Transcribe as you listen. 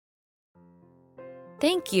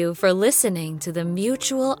Thank you for listening to the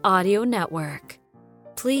Mutual Audio Network.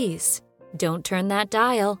 Please, don't turn that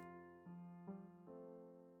dial.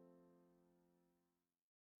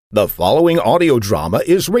 The following audio drama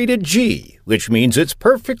is rated G, which means it's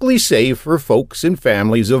perfectly safe for folks and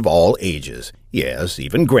families of all ages. Yes,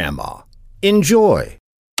 even Grandma. Enjoy.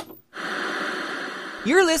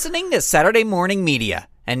 You're listening to Saturday Morning Media.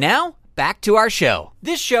 And now, back to our show.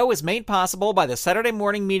 This show is made possible by the Saturday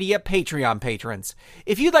Morning Media Patreon patrons.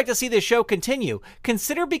 If you'd like to see the show continue,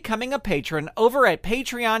 consider becoming a patron over at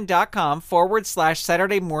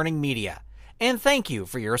patreon.com/Saturday Morning Media. And thank you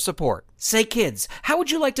for your support. Say, kids, how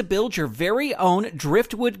would you like to build your very own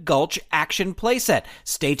Driftwood Gulch action playset?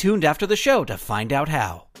 Stay tuned after the show to find out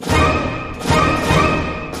how.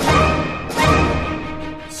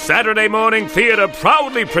 Saturday Morning Theater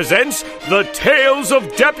proudly presents The Tales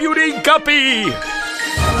of Deputy Guppy!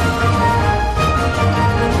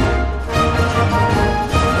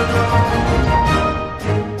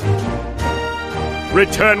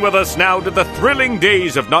 Return with us now to the thrilling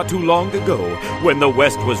days of not too long ago, when the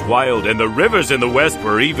West was wild and the rivers in the West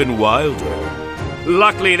were even wilder.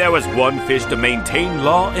 Luckily, there was one fish to maintain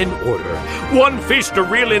law and order. One fish to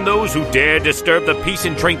reel in those who dare disturb the peace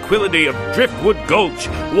and tranquility of Driftwood Gulch.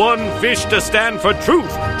 One fish to stand for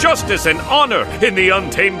truth, justice, and honor in the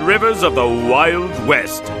untamed rivers of the Wild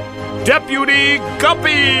West. Deputy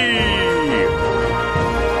Guppy!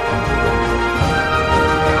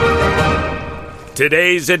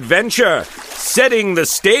 Today's adventure, setting the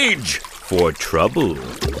stage for trouble.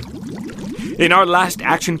 In our last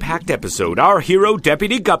action-packed episode, our hero,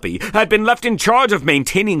 Deputy Guppy, had been left in charge of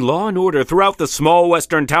maintaining law and order throughout the small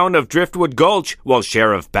western town of Driftwood Gulch while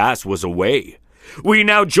Sheriff Bass was away. We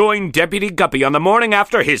now join Deputy Guppy on the morning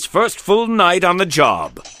after his first full night on the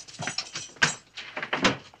job.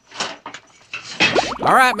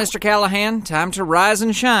 All right, Mr. Callahan, time to rise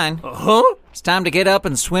and shine. Huh? It's time to get up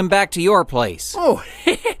and swim back to your place. Oh,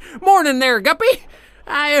 morning there, Guppy.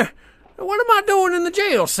 What am I doing in the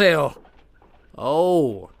jail cell?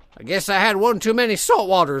 Oh, I guess I had one too many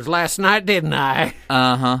saltwaters last night, didn't I?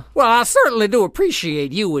 Uh-huh. Well, I certainly do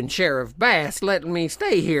appreciate you and Sheriff Bass letting me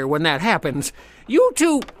stay here when that happens. You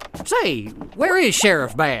two, say, where is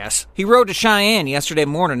Sheriff Bass? He rode to Cheyenne yesterday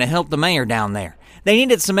morning to help the mayor down there. They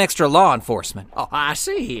needed some extra law enforcement. Oh, I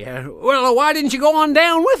see. Well, why didn't you go on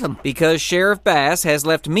down with them? Because Sheriff Bass has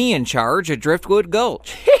left me in charge of Driftwood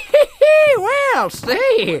Gulch. Well,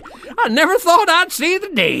 say, I never thought I'd see the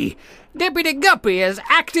day. Deputy Guppy as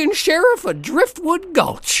acting sheriff of Driftwood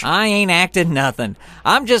Gulch. I ain't acting nothing.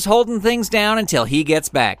 I'm just holding things down until he gets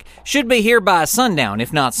back. Should be here by sundown,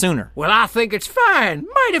 if not sooner. Well, I think it's fine,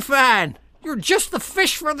 mighty fine. You're just the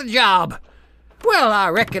fish for the job. Well, I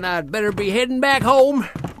reckon I'd better be heading back home.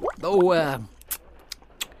 Though,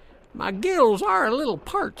 my gills are a little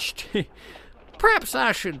parched. Perhaps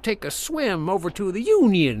I should take a swim over to the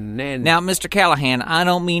Union and... Now, Mr. Callahan, I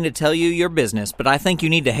don't mean to tell you your business, but I think you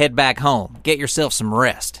need to head back home. Get yourself some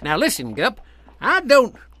rest. Now listen, Gup, I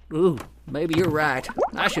don't... Ooh, maybe you're right.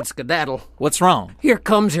 I should skedaddle. What's wrong? Here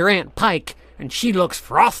comes your Aunt Pike, and she looks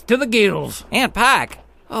frothed to the gills. Aunt Pike?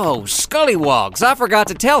 Oh, Scullywogs, I forgot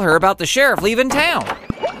to tell her about the sheriff leaving town.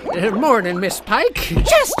 Morning, Miss Pike.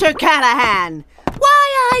 Chester Callahan!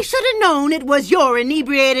 Why, I should have known it was your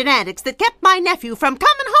inebriated antics that kept my nephew from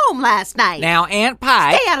coming home last night. Now, Aunt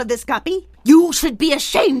Pike... Stay out of this, Guppy. You should be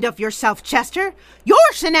ashamed of yourself, Chester. Your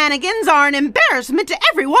shenanigans are an embarrassment to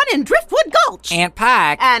everyone in Driftwood Gulch. Aunt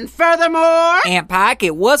Pike... And furthermore... Aunt Pike,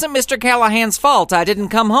 it wasn't Mr. Callahan's fault I didn't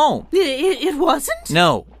come home. It wasn't?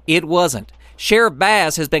 No, it wasn't. Sheriff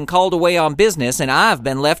Bass has been called away on business, and I've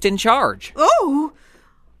been left in charge. Oh,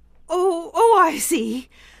 I see.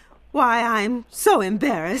 Why, I'm so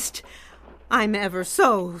embarrassed. I'm ever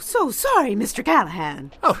so sorry, Mr.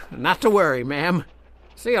 Callahan. Oh, not to worry, ma'am.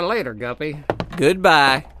 See you later, Guppy.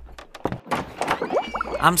 Goodbye.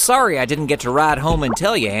 I'm sorry I didn't get to ride home and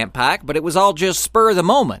tell you, Aunt Pike, but it was all just spur of the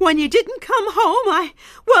moment. When you didn't come home,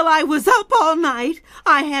 I was up all night.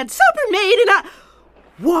 I had supper made and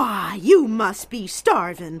Why, you must be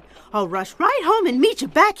starving. I'll rush right home and meet you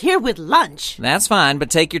back here with lunch. That's fine, but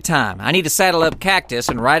take your time. I need to saddle up Cactus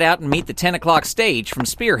and ride out and meet the 10 o'clock stage from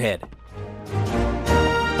Spearhead.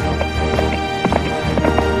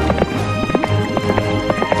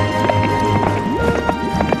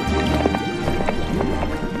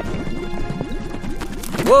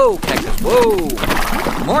 Whoa, Cactus,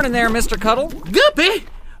 whoa. Morning there, Mr. Cuddle. Guppy,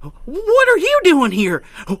 what are you doing here?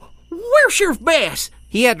 Where's Sheriff Bass?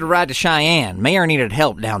 He had to ride to Cheyenne. Mayor needed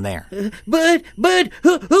help down there. But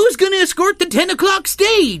who's going to escort the 10 o'clock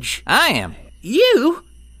stage? I am. You?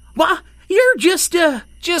 Why, you're just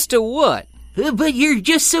Just a what? But you're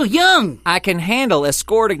just so young. I can handle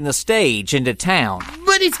escorting the stage into town.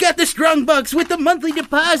 But it's got the strong box with the monthly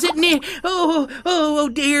deposit and it. Oh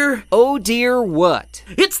dear. Oh dear, what?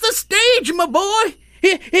 It's the stage, my boy.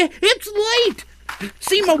 It's late.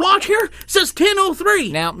 See my watch here? Says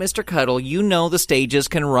 10:03. Now, Mr. Cuddle, you know the stages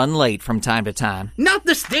can run late from time to time. Not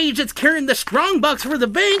the stage that's carrying the strong box for the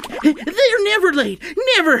bank. They're never late.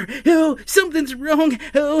 Never. Oh, something's wrong.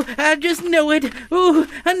 Oh, I just know it. Oh,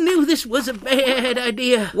 I knew this was a bad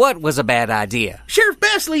idea. What was a bad idea? Sheriff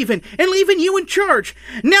Bass leaving you in charge.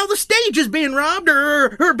 Now the stage is being robbed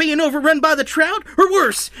or being overrun by the trout or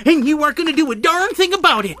worse, and you aren't going to do a darn thing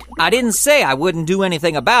about it. I didn't say I wouldn't do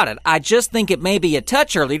anything about it. I just think it may be a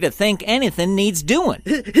touch early to think anything needs doing.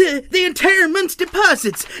 The entire month's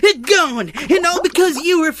deposits gone, and all because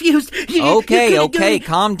you refused. Okay,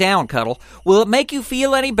 calm down, Cuddle. Will it make you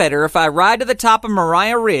feel any better if I ride to the top of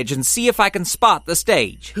Mariah Ridge and see if I can spot the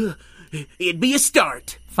stage? It'd be a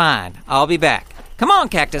start. Fine, I'll be back. Come on,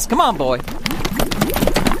 Cactus, come on, boy.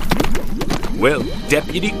 Well,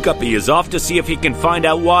 Deputy Guppy is off to see if he can find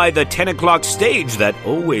out why the 10 o'clock stage that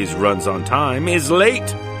always runs on time is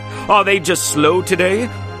late. Are they just slow today?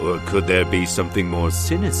 Or could there be something more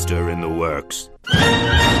sinister in the works?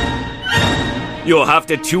 You'll have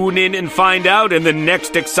to tune in and find out in the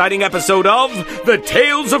next exciting episode of The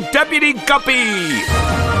Tales of Deputy Guppy!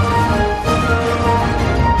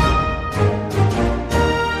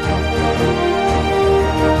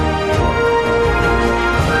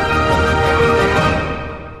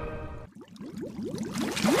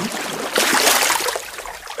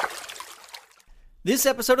 This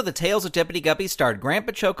episode of The Tales of Deputy Guppy starred Grant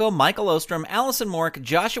Baciocco, Michael Ostrom, Allison Mork,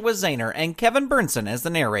 Joshua Zahner, and Kevin Burnson as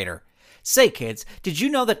the narrator. Say, kids, did you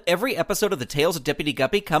know that every episode of The Tales of Deputy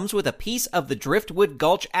Guppy comes with a piece of the Driftwood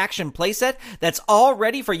Gulch action playset that's all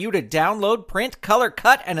ready for you to download, print, color,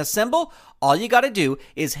 cut, and assemble? All you gotta do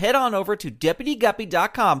is head on over to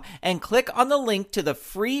DeputyGuppy.com and click on the link to the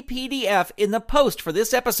free PDF in the post for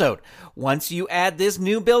this episode. Once you add this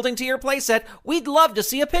new building to your playset, we'd love to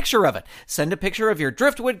see a picture of it. Send a picture of your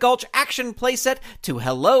Driftwood Gulch action playset to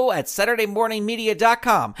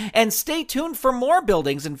hello@SaturdayMorningMedia.com and stay tuned for more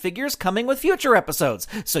buildings and figures coming with future episodes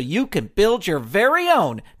so you can build your very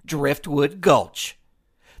own Driftwood Gulch.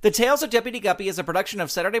 The Tales of Deputy Guppy is a production of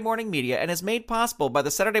Saturday Morning Media and is made possible by the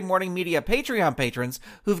Saturday Morning Media Patreon patrons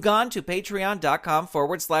who've gone to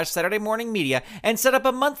patreon.com/Saturday Morning Media and set up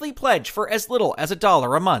a monthly pledge for as little as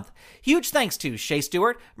 $1 a month. Huge thanks to Shay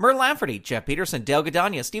Stewart, Mer Lafferty, Jeff Peterson, Dale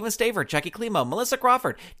Gadania, Stephen Staver, Jackie Klimo, Melissa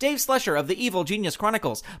Crawford, Dave Slesher of the Evil Genius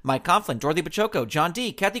Chronicles, Mike Conflin, Dorothy Baciocco, John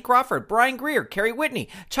D., Kathy Crawford, Brian Greer, Carrie Whitney,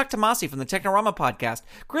 Chuck Tomasi from the Technorama Podcast,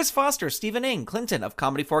 Chris Foster, Stephen Ing, Clinton of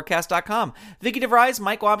ComedyForecast.com, Vicky DeVries,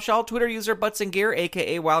 Mike Wabshall, Twitter user Butts and Gear,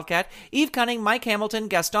 a.k.a. Wildcat, Eve Cunning, Mike Hamilton,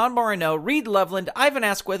 Gaston Moreno, Reed Loveland, Ivan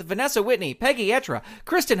Asquith, Vanessa Whitney, Peggy Etra,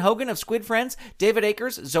 Kristen Hogan of Squid Friends, David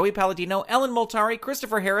Akers, Zoe Palladino, Ellen Moltari,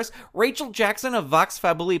 Christopher Harris, Rachel Jackson of Vox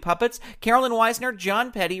Fabuli Puppets, Carolyn Weisner,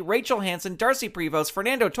 John Petty, Rachel Hansen, Darcy Prevost,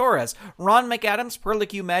 Fernando Torres, Ron McAdams,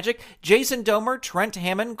 Perlicue Magic, Jason Domer, Trent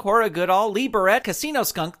Hammond, Cora Goodall, Lee Barrett, Casino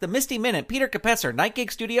Skunk, The Misty Minute, Peter Capesser, Night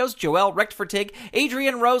Gig Studios, Joelle Rechtfertig,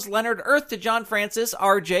 Adrian Rose Leonard, Earth to John Francis,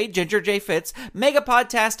 RJ, Ginger J. Fitz,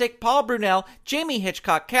 Megapodtastic, Paul Brunel, Jamie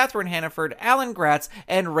Hitchcock, Catherine Hannaford, Alan Gratz,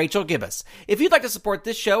 and Rachel Gibbous. If you'd like to support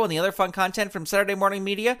this show and the other fun content from Saturday Morning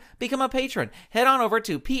Media, become a patron. Head on over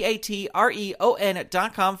to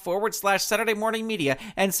patreon.com/Saturday Morning Media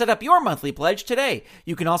and set up your monthly pledge today.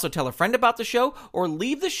 You can also tell a friend about the show or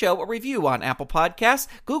leave the show a review on Apple Podcasts,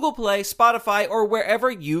 Google Play, Spotify, or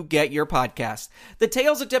wherever you get your podcasts. The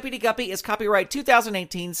Tales of Deputy Guppy is copyright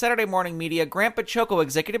 2018 Saturday Morning Media, Grant Baciocco,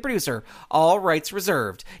 executive producer. All rights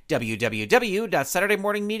reserved.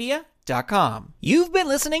 www.SaturdayMorningMedia.com. You've been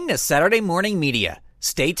listening to Saturday Morning Media.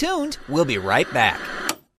 Stay tuned. We'll be right back.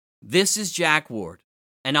 This is Jack Ward,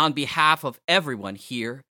 and on behalf of everyone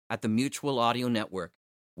here at the Mutual Audio Network,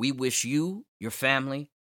 we wish you, your family,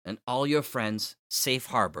 and all your friends safe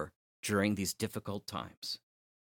harbor during these difficult times.